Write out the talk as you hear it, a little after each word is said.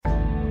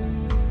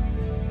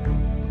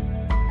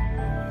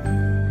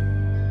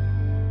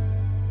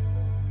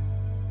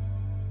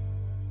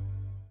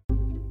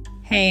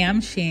Hey,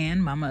 I'm Shan,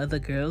 mama of the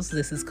girls.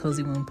 This is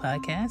Cozy Womb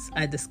Podcast.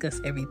 I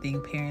discuss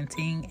everything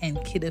parenting and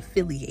kid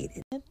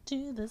affiliated. Up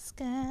to the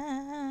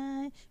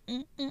sky,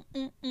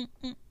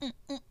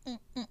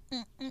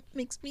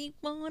 makes me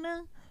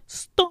wanna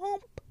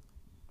stomp.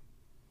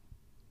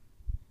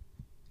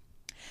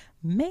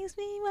 Makes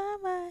me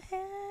want my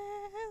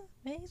hair,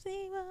 makes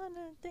me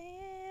wanna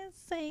dance,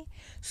 say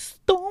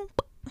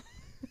stomp.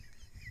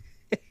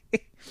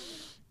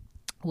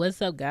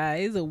 What's up,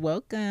 guys?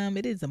 Welcome.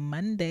 It is a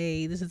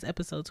Monday. This is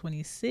episode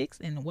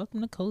 26, and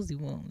welcome to Cozy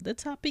Womb. The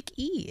topic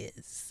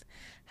is,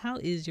 how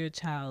is your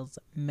child's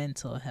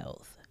mental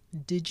health?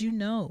 Did you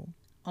know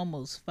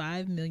almost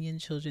 5 million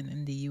children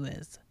in the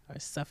U.S. are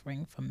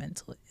suffering from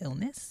mental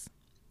illness?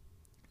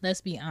 Let's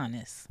be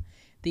honest.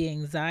 The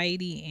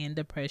anxiety and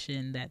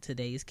depression that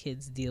today's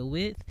kids deal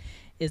with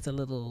is a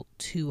little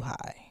too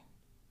high.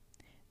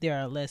 There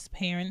are less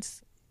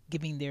parents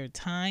giving their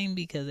time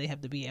because they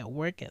have to be at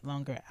work at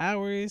longer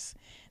hours.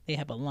 They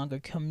have a longer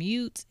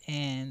commute,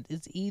 and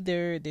it's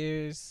either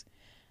there's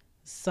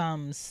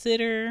some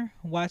sitter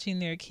watching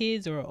their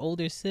kids or an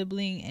older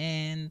sibling,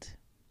 and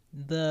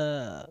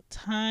the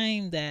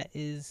time that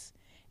is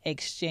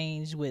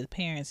exchanged with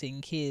parents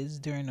and kids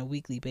during a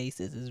weekly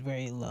basis is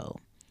very low.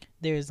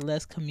 There's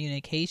less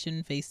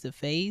communication face to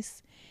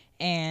face,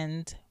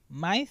 and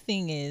my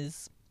thing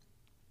is,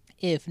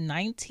 if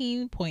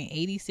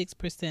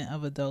 19.86%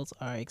 of adults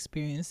are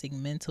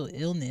experiencing mental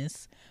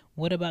illness,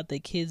 what about the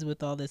kids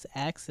with all this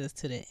access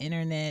to the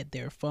internet,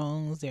 their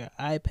phones, their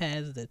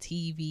iPads, the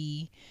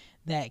TV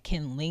that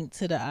can link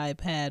to the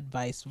iPad,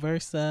 vice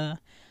versa?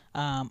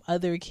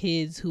 Other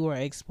kids who are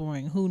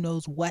exploring who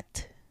knows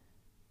what.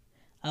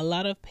 A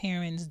lot of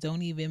parents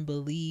don't even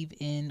believe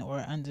in or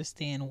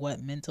understand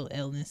what mental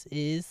illness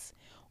is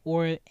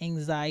or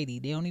anxiety.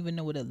 They don't even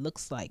know what it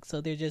looks like.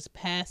 So they're just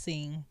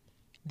passing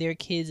their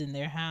kids in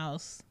their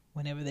house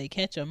whenever they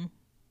catch them,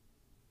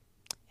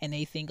 and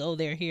they think, oh,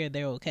 they're here,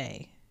 they're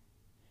okay.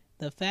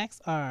 The facts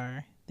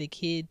are the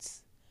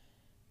kids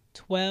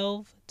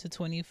 12 to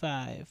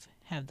 25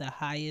 have the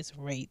highest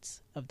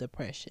rates of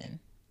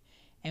depression,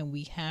 and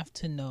we have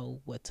to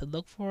know what to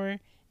look for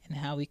and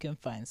how we can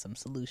find some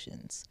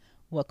solutions.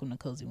 Welcome to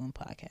Cozy Womb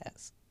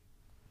Podcast.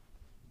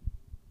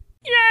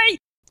 Yay!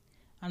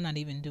 I'm not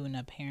even doing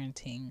a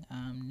parenting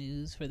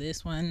news for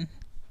this one.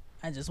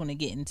 I just want to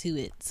get into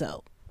it.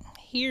 So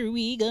here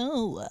we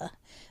go.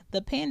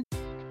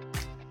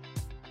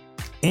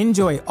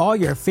 Enjoy all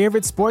your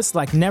favorite sports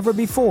like never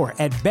before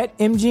at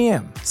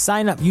BetMGM.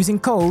 Sign up using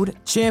code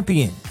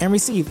CHAMPION and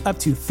receive up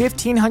to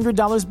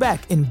 $1,500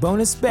 back in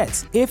bonus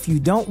bets if you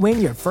don't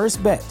win your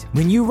first bet.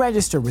 When you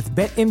register with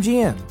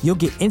BetMGM, you'll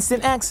get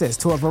instant access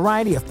to a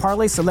variety of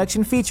parlay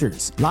selection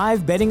features,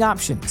 live betting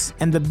options,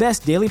 and the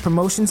best daily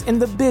promotions in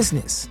the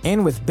business.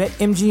 And with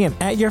BetMGM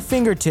at your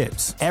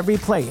fingertips, every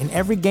play and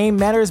every game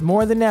matters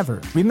more than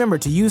ever. Remember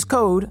to use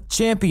code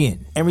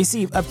CHAMPION and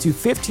receive up to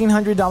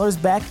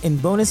 $1,500 back in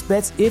bonus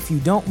bets if you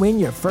don't win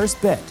your first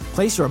bet.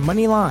 Place your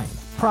money line,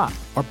 prop,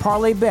 or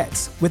parlay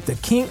bets with the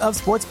king of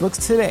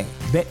sportsbooks today.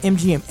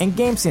 BetMGM and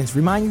GameSense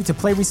remind you to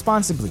play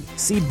responsibly.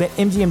 See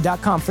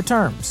BetMGM.com for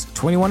terms.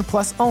 21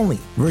 plus only.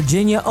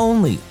 Virginia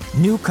only.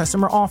 New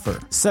customer offer.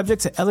 Subject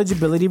to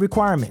eligibility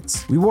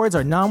requirements. Rewards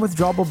are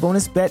non-withdrawable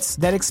bonus bets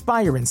that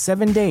expire in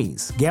 7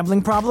 days.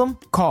 Gambling problem?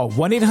 Call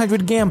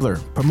 1-800-GAMBLER.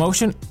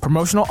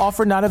 Promotional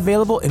offer not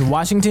available in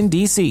Washington,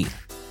 D.C.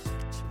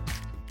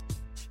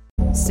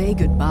 Say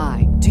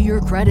goodbye to your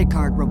credit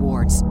card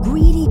rewards.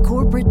 Greedy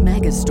corporate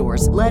mega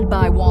stores, led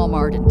by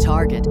Walmart and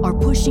Target, are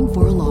pushing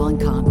for a law in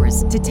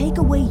Congress to take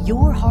away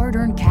your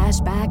hard-earned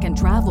cash back and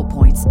travel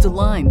points to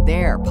line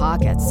their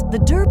pockets. The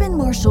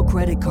Durbin-Marshall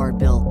credit card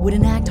bill would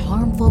enact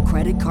harmful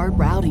credit card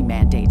routing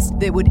mandates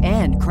that would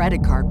end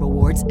credit card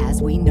rewards as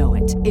we know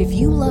it. If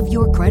you love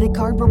your credit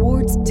card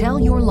rewards, tell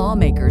your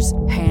lawmakers,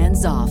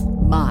 hands off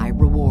my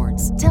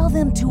rewards. Tell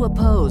them to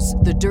oppose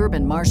the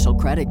Durbin-Marshall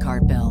credit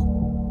card bill.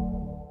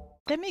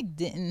 Pandemic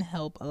didn't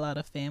help a lot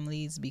of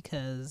families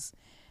because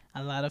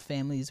a lot of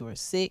families were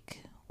sick,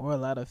 or a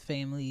lot of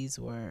families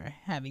were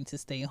having to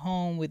stay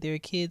home with their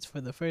kids for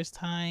the first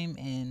time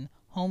and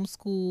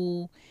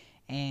homeschool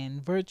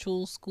and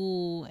virtual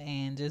school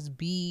and just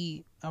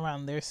be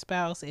around their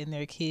spouse and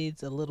their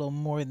kids a little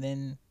more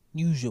than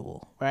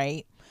usual,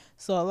 right?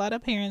 So a lot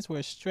of parents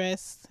were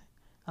stressed.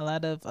 A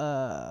lot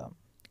of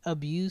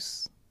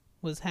abuse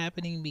was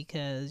happening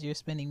because you're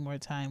spending more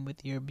time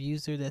with your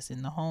abuser that's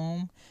in the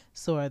home.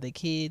 So are the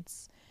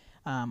kids.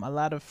 A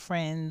lot of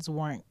friends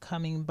weren't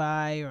coming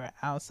by or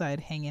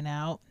outside hanging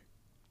out.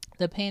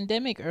 The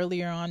pandemic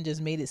earlier on just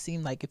made it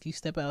seem like if you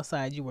step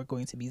outside, you were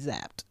going to be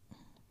zapped,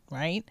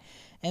 right?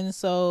 And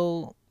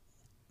so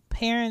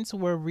parents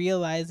were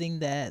realizing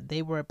that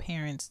they were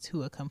parents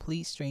to a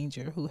complete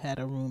stranger who had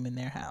a room in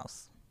their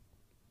house.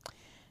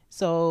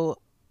 So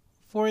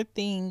 4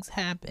 things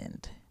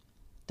happened.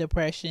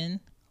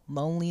 Depression,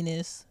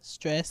 loneliness,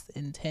 stress,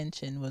 and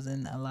tension was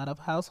in a lot of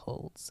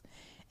households.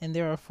 And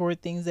there are 4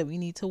 things that we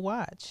need to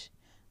watch.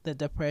 The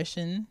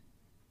depression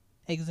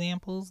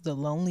examples, the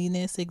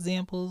loneliness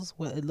examples,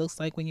 what it looks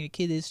like when your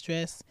kid is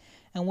stressed,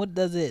 And what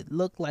does it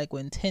look like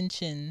when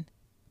tension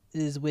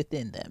is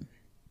within them?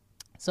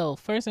 So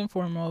first and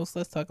foremost,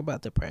 let's talk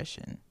about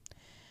depression.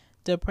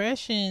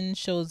 Depression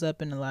shows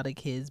up in a lot of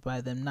kids by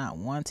them not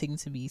wanting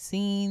to be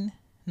seen,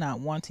 not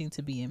wanting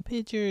to be in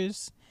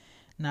pictures,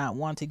 not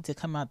wanting to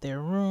come out their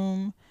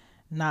room,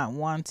 not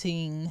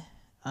wanting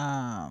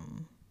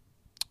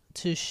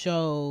to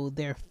show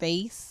their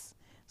face.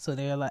 So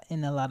they're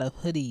in a lot of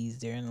hoodies,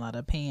 they're in a lot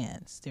of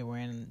pants, they're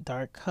wearing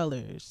dark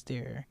colors,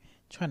 they're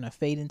trying to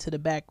fade into the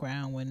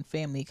background when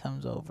family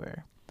comes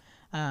over.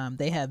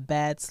 They have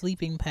bad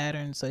sleeping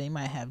patterns, so they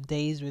might have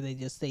days where they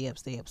just stay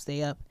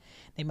up.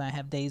 They might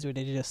have days where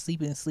they're just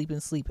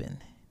sleeping.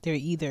 They're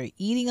either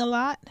eating a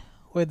lot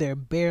or they're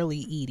barely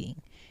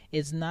eating.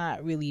 It's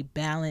not really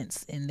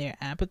balanced in their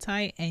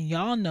appetite. And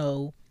y'all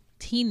know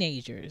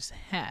teenagers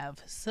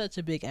have such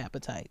a big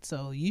appetite.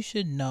 So you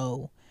should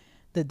know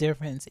the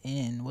difference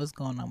in what's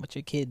going on with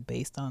your kid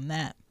based on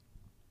that.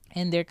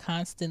 And they're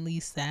constantly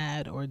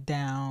sad or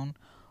down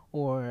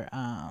or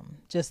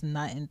just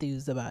not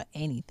enthused about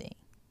anything.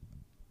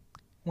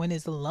 When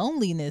it's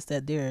loneliness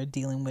that they're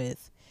dealing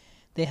with,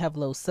 they have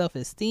low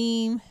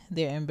self-esteem.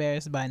 They're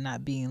embarrassed by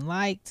not being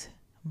liked,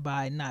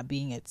 by not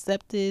being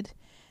accepted.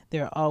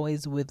 They're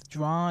always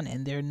withdrawn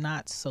and they're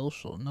not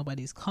social.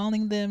 Nobody's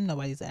calling them.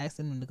 Nobody's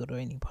asking them to go to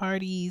any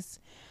parties.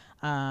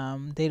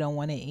 They don't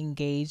want to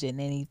engage in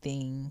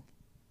anything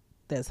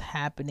that's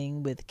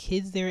happening with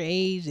kids their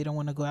age. They don't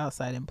want to go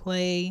outside and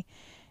play.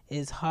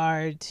 It's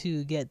hard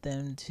to get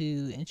them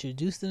to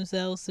introduce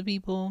themselves to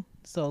people.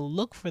 So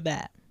look for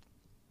that.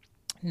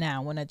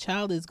 Now, when a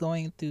child is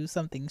going through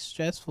something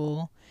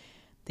stressful,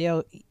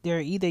 they're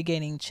either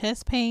getting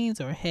chest pains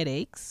or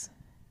headaches.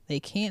 They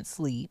can't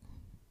sleep.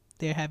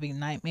 They're having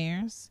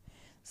nightmares.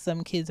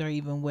 Some kids are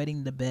even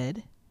wetting the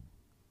bed.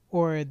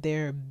 Or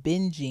they're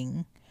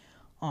binging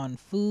on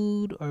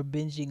food or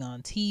binging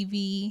on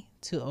TV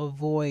to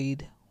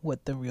avoid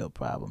what the real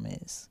problem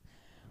is.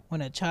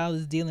 When a child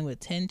is dealing with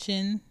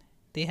tension,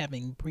 they're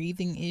having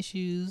breathing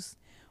issues,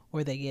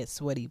 or they get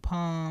sweaty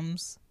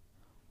palms,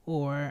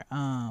 or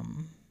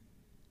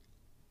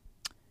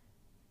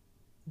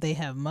they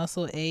have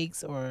muscle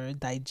aches or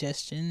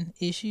digestion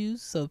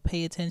issues. So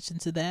pay attention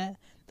to that.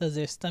 Does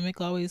their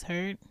stomach always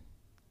hurt?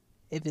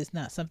 If it's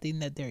not something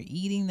that they're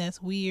eating,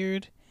 that's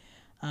weird.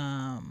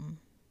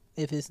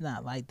 If it's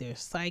not like their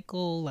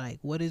cycle, like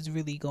what is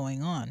really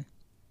going on?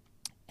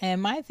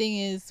 And my thing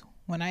is,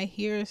 when I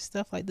hear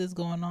stuff like this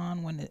going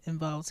on, when it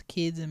involves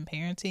kids and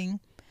parenting,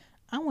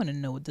 I want to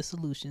know what the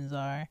solutions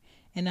are.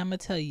 And I'm going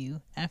to tell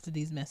you after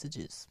these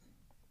messages.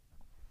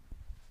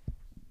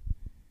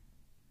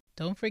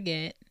 Don't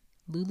forget,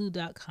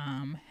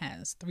 Lulu.com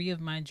has 3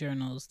 of my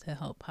journals to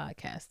help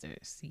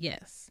podcasters.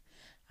 Yes,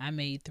 I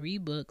made 3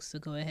 books to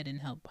go ahead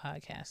and help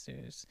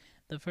podcasters.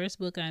 The first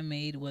book I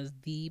made was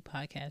The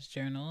Podcast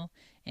Journal.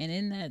 And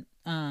in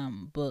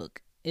that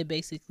book, it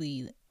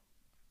basically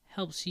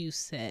helps you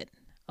set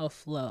a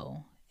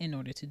flow in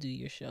order to do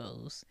your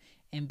shows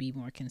and be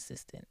more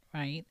consistent,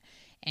 right?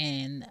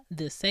 And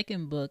the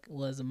second book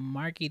was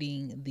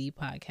Marketing the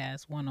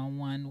Podcast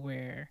 101,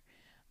 where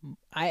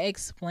I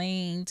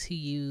explained to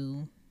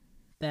you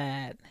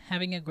that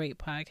having a great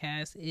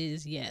podcast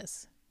is,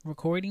 yes,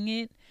 recording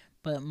it,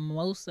 but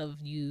most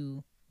of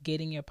you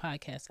getting your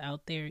podcast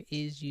out there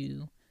is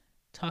you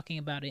talking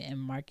about it and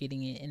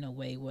marketing it in a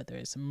way, whether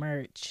it's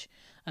merch,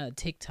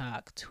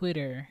 TikTok,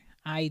 Twitter,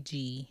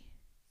 IG,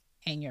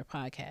 and your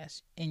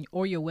podcast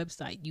or your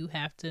website. You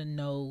have to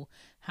know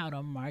how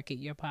to market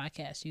your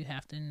podcast. You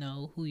have to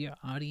know who your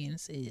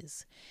audience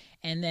is.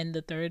 And then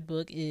the third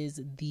book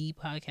is The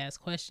Podcast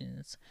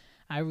Questions.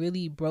 I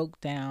really broke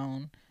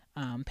down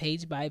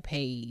page by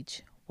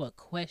page what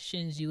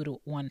questions you would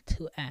want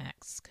to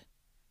ask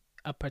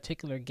a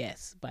particular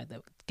guest by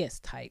the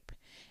guest type.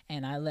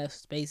 And I left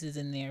spaces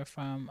in there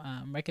from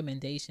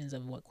recommendations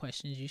of what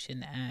questions you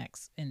should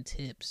ask and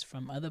tips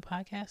from other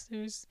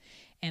podcasters.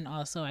 And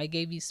also I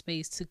gave you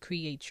space to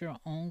create your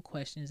own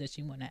questions that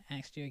you want to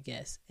ask your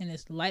guests. And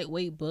it's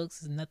lightweight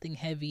books. It's nothing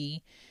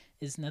heavy.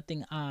 It's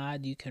nothing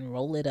odd. You can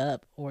roll it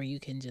up, or you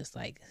can just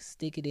like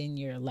stick it in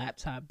your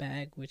laptop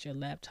bag with your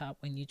laptop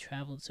when you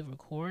travel to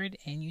record,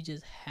 and you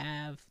just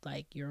have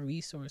like your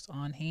resource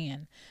on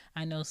hand.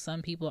 I know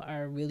some people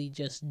are really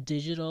just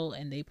digital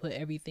and they put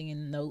everything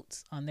in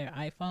notes on their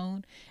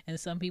iPhone, and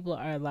some people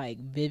are like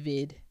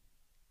vivid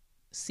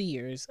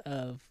seers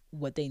of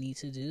what they need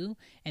to do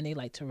and they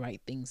like to write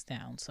things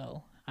down.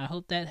 So I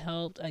hope that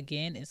helped.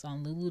 Again, it's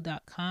on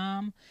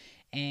Lulu.com.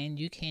 And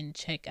you can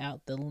check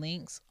out the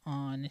links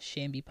on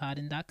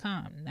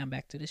shambypodden.com. Now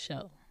back to the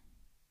show.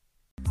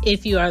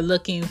 If you are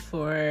looking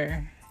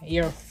for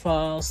your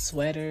fall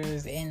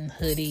sweaters and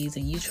hoodies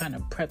and you're trying to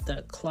prep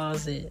the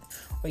closet,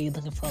 or you're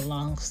looking for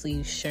long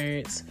sleeve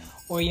shirts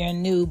or your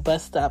new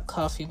bus stop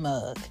coffee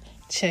mug,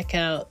 check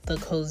out the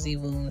Cozy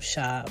Womb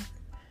shop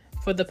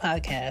for the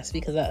podcast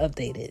because I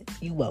updated.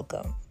 You're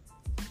welcome.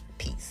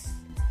 Peace.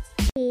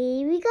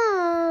 Here we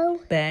go.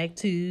 Back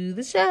to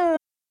the show.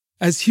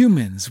 As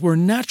humans, we're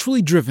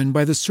naturally driven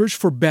by the search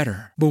for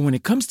better. But when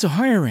it comes to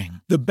hiring,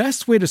 the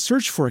best way to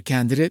search for a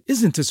candidate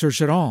isn't to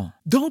search at all.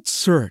 Don't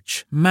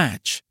search,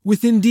 match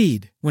with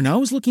Indeed. When I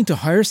was looking to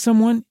hire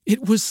someone,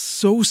 it was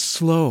so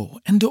slow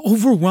and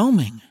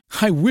overwhelming.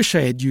 I wish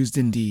I had used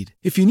Indeed.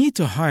 If you need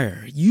to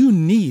hire, you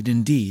need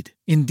Indeed.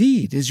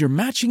 Indeed is your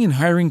matching and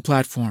hiring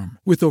platform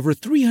with over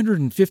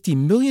 350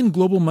 million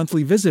global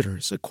monthly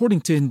visitors,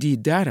 according to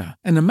Indeed data,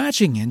 and a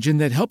matching engine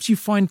that helps you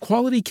find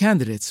quality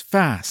candidates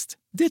fast.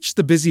 Ditch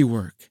the busy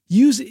work.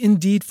 Use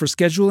Indeed for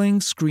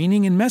scheduling,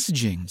 screening, and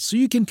messaging so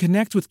you can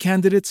connect with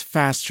candidates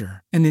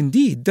faster. And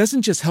Indeed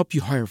doesn't just help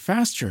you hire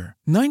faster.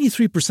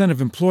 93%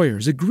 of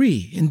employers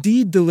agree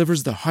Indeed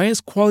delivers the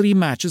highest quality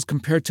matches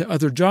compared to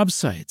other job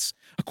sites,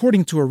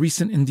 according to a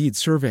recent Indeed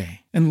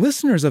survey. And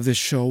listeners of this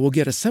show will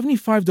get a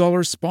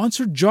 $75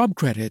 sponsored job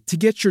credit to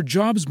get your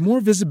jobs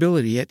more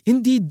visibility at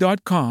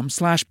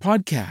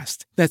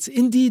Indeed.com/podcast. That's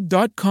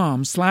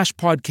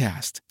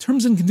Indeed.com/podcast.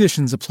 Terms and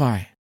conditions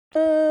apply.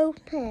 All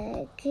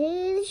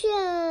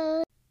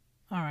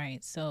right,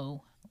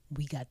 so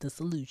we got the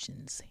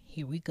solutions.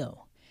 Here we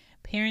go.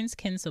 Parents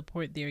can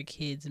support their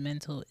kids'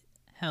 mental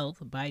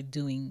health by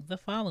doing the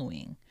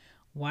following: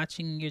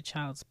 watching your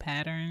child's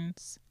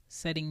patterns,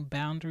 setting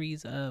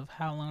boundaries of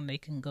how long they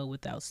can go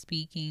without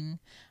speaking,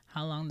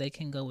 how long they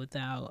can go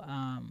without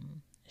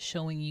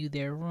showing you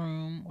their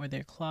room or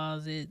their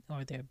closet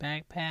or their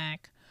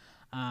backpack.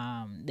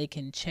 They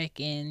can check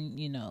in,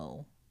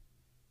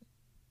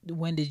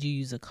 when did you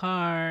use a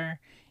car?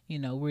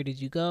 Where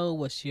did you go?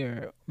 What's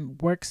your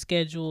work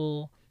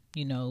schedule?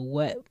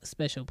 What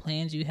special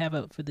plans you have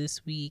up for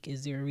this week?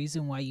 Is there a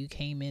reason why you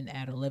came in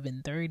at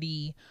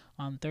 11:30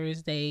 on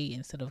Thursday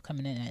instead of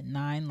coming in at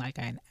 9 like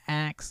I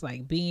asked?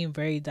 Like being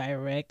very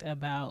direct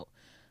about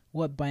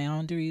what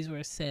boundaries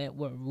were set,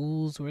 what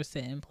rules were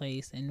set in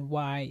place, and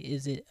why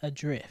is it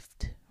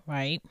adrift,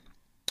 right?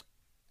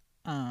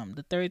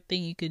 The third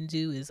thing you can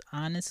do is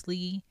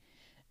honestly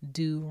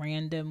do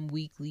random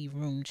weekly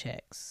room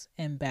checks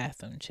and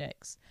bathroom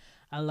checks.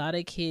 A lot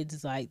of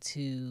kids like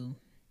to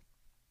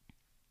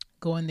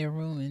go in their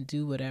room and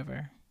do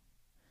whatever,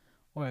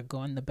 or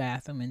go in the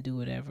bathroom and do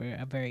whatever.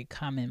 A very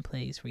common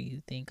place where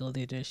you think, oh,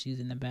 they're just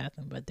using the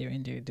bathroom, but they're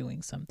in there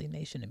doing something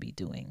they shouldn't be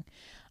doing.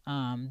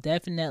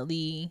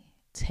 Definitely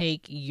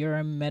take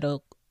your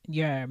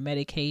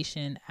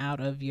medication out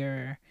of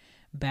your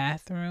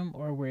bathroom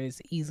or where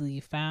it's easily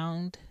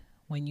found.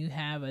 When you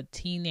have a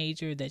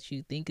teenager that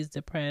you think is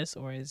depressed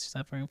or is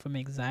suffering from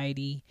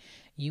anxiety,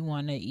 you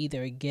want to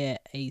either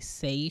get a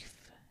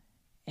safe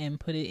and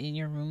put it in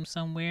your room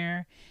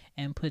somewhere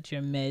and put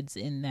your meds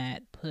in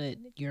that, put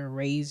your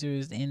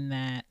razors in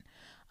that.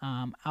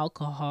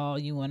 Alcohol,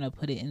 you want to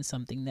put it in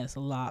something that's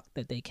locked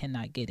that they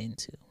cannot get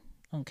into.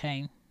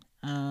 Okay.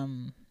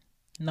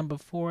 Number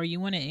 4, you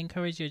want to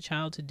encourage your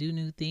child to do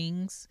new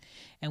things.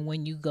 And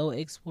when you go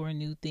explore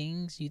new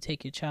things, you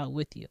take your child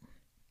with you.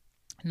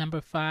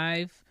 Number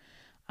 5,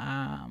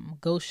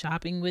 go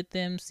shopping with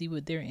them, see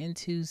what they're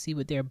into, see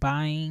what they're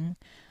buying,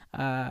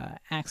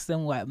 ask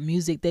them what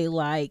music they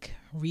like,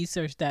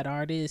 research that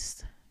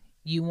artist.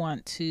 You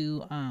want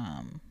to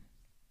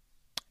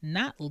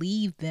not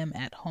leave them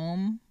at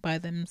home by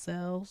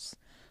themselves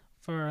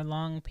for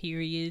long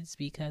periods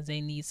because they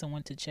need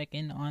someone to check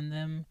in on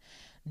them.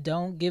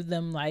 Don't give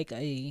them like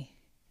a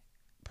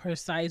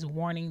precise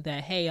warning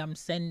that, hey, I'm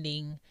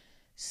sending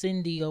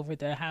Cindy over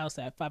to the house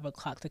at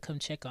 5:00 to come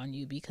check on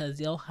you, because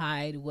they'll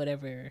hide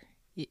whatever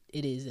it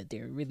is that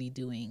they're really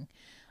doing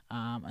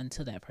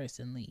until that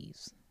person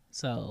leaves.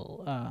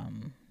 So,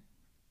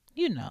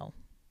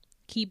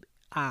 keep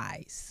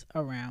eyes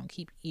around,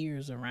 keep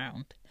ears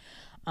around.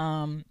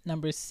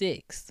 Number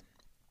 6,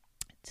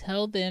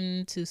 tell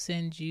them to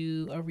send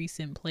you a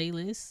recent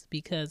playlist,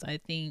 because I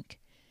think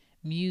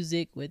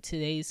music with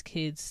today's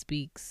kids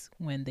speaks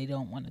when they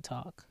don't want to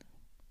talk.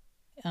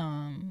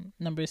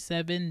 Number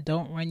 7,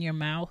 don't run your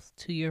mouth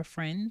to your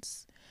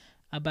friends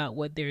about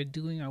what they're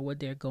doing or what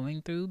they're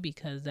going through,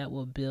 because that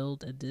will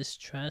build a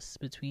distrust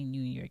between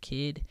you and your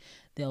kid.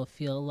 They'll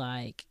feel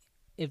like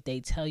if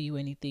they tell you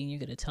anything, you're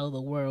going to tell the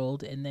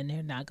world, and then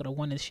they're not going to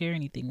want to share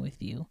anything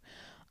with you.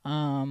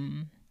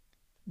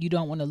 You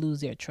don't want to lose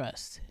their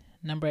trust.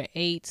 Number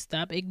 8,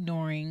 stop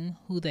ignoring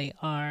who they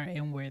are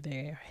and where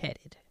they're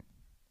headed,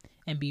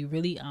 and be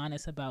really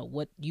honest about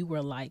what you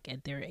were like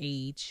at their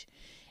age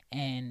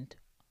and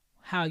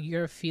how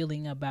you're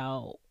feeling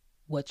about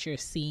what you're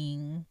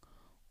seeing,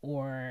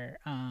 or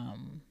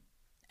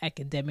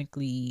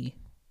academically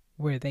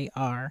where they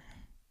are.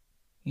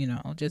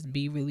 Just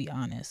be really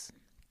honest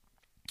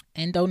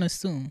and don't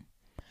assume.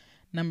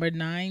 Number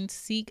 9,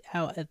 seek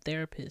out a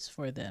therapist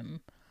for them.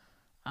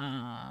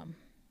 I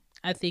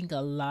think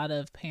a lot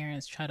of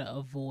parents try to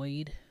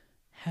avoid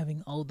having,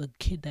 the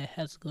kid that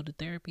has to go to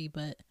therapy.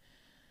 But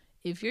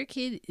if your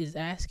kid is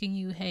asking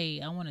you,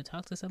 hey, I want to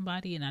talk to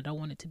somebody and I don't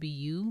want it to be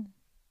you,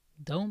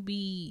 don't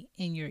be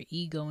in your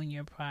ego and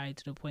your pride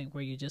to the point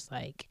where you're just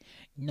like,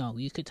 no,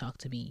 you could talk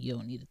to me. You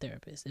don't need a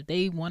therapist. If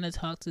they want to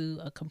talk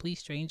to a complete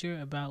stranger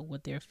about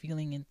what they're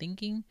feeling and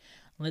thinking,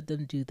 let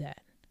them do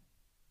that.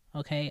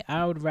 Okay,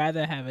 I would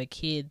rather have a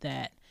kid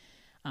that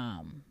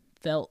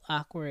felt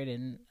awkward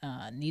and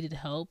needed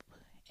help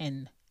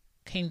and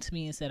came to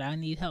me and said, I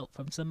need help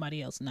from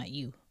somebody else, not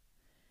you.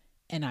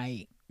 And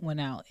I went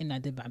out and I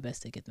did my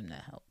best to get them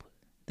that help,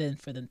 than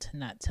for them to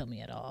not tell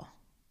me at all.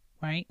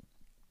 Right?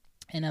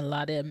 And a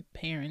lot of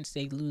parents,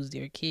 they lose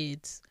their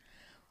kids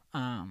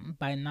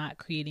by not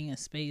creating a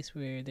space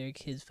where their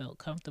kids felt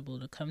comfortable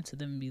to come to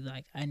them and be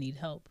like, I need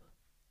help.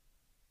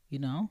 You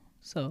know?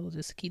 So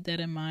just keep that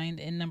in mind.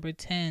 And number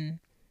 10,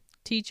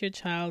 teach your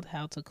child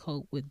how to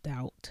cope with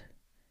doubt,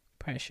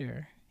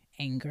 pressure,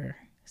 anger,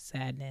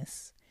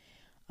 sadness.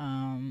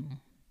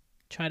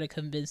 Try to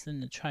convince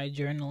them to try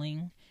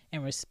journaling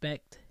and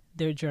respect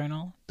their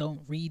journal.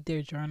 Don't read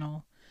their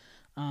journal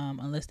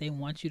unless they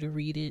want you to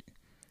read it.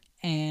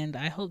 And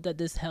I hope that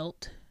this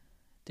helped.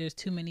 There's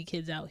too many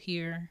kids out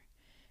here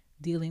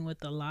dealing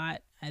with a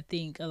lot. I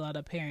think a lot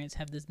of parents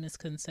have this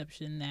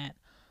misconception that,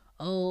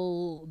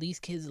 oh, these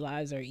kids'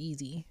 lives are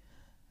easy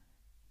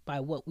by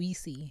what we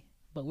see,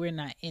 but we're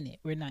not in it.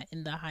 We're not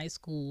in the high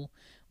school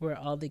where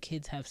all the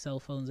kids have cell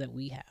phones that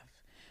we have.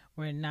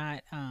 We're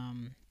not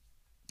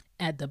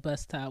at the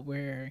bus stop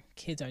where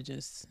kids are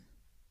just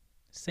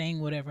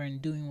saying whatever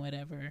and doing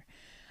whatever.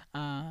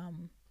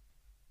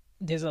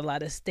 There's a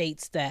lot of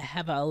states that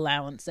have an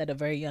allowance at a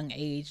very young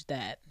age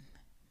that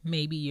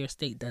maybe your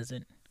state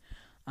doesn't.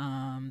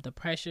 The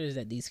pressures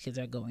that these kids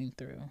are going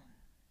through,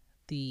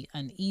 the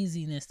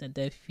uneasiness that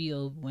they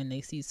feel when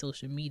they see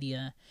social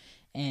media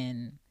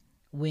and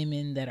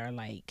women that are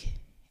like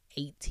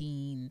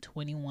 18,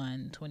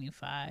 21,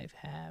 25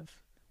 have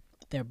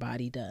their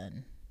body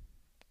done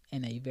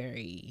in a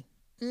very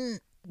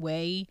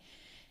way,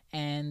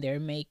 and they're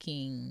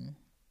making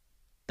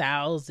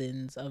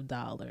thousands of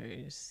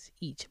dollars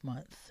each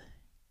month.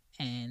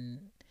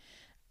 And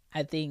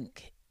I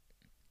think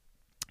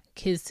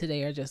kids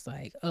today are just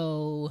like,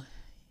 oh,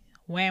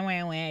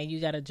 wah,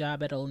 you got a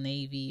job at Old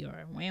Navy,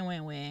 or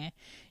wah,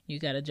 you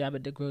got a job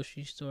at the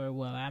grocery store.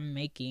 Well, I'm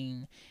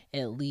making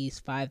at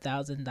least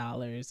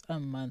 $5,000 a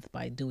month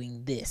by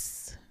doing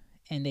this.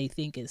 And they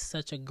think it's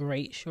such a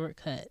great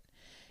shortcut.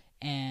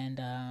 And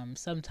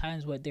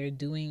sometimes what they're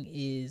doing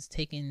is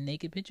taking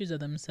naked pictures of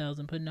themselves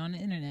and putting it on the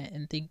internet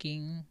and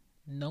thinking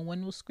no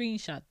one will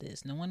screenshot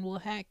this, no one will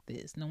hack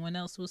this, no one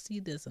else will see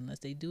this unless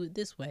they do it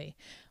this way.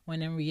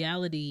 When in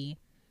reality,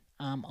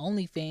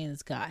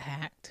 OnlyFans got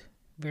hacked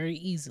very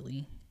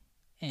easily,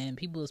 and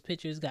people's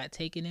pictures got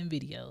taken in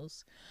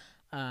videos.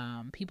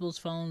 People's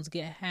phones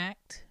get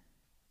hacked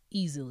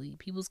easily.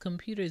 People's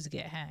computers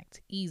get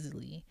hacked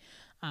easily.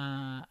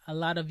 A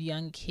lot of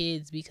young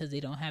kids, because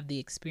they don't have the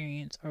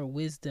experience or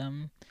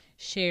wisdom,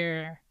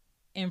 share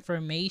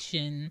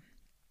information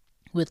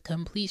with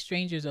complete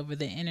strangers over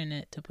the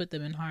internet to put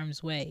them in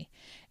harm's way.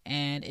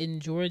 And in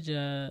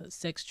Georgia,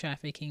 sex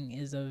trafficking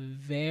is a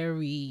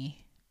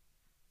very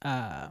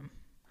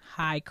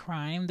high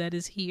crime that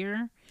is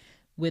here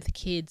with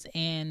kids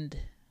and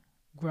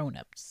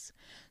grown-ups.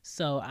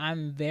 So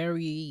I'm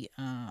very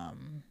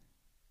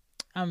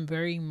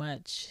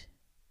much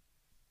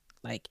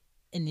like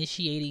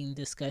initiating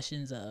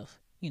discussions of,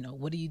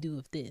 what do you do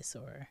with this?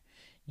 Or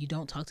you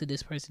don't talk to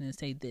this person and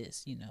say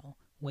this,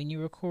 when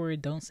you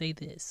record, don't say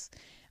this.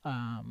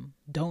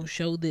 Don't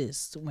show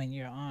this when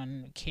you're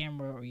on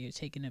camera or you're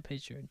taking a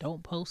picture.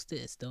 Don't post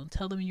this. Don't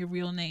tell them your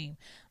real name.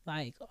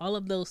 Like, all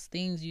of those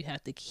things you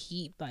have to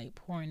keep like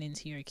pouring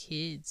into your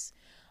kids,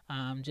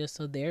 just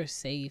so they're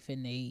safe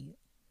and they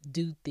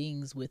do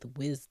things with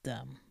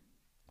wisdom.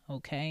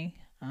 Okay.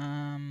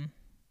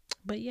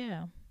 But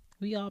yeah,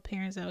 we all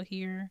parents out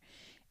here,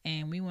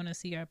 and we want to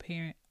see our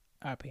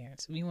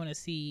parents. We want to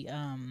see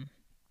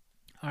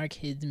our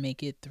kids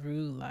make it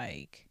through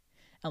like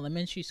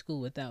elementary school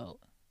without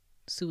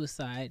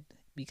suicide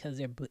because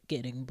they're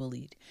getting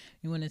bullied.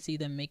 You want to see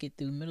them make it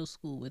through middle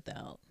school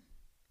without,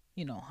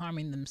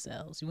 harming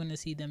themselves. You want to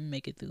see them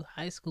make it through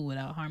high school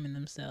without harming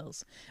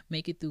themselves.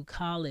 Make it through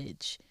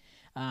college.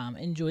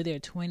 Enjoy their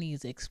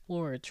 20s,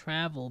 explore,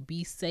 travel,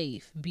 be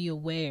safe, be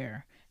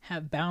aware,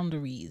 have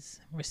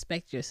boundaries,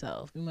 respect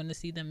yourself. We want to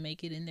see them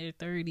make it in their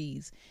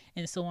 30s,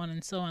 and so on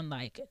and so on.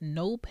 Like,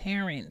 no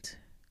parent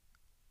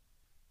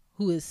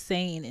who is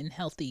sane and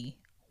healthy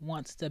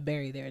wants to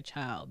bury their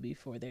child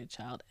before their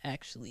child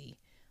actually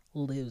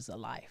lives a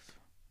life.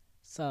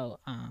 So,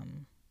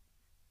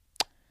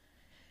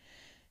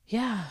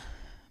 yeah,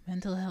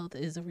 mental health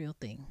is a real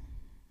thing.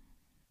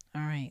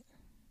 All right.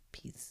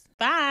 Peace.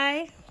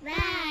 Bye. Bye.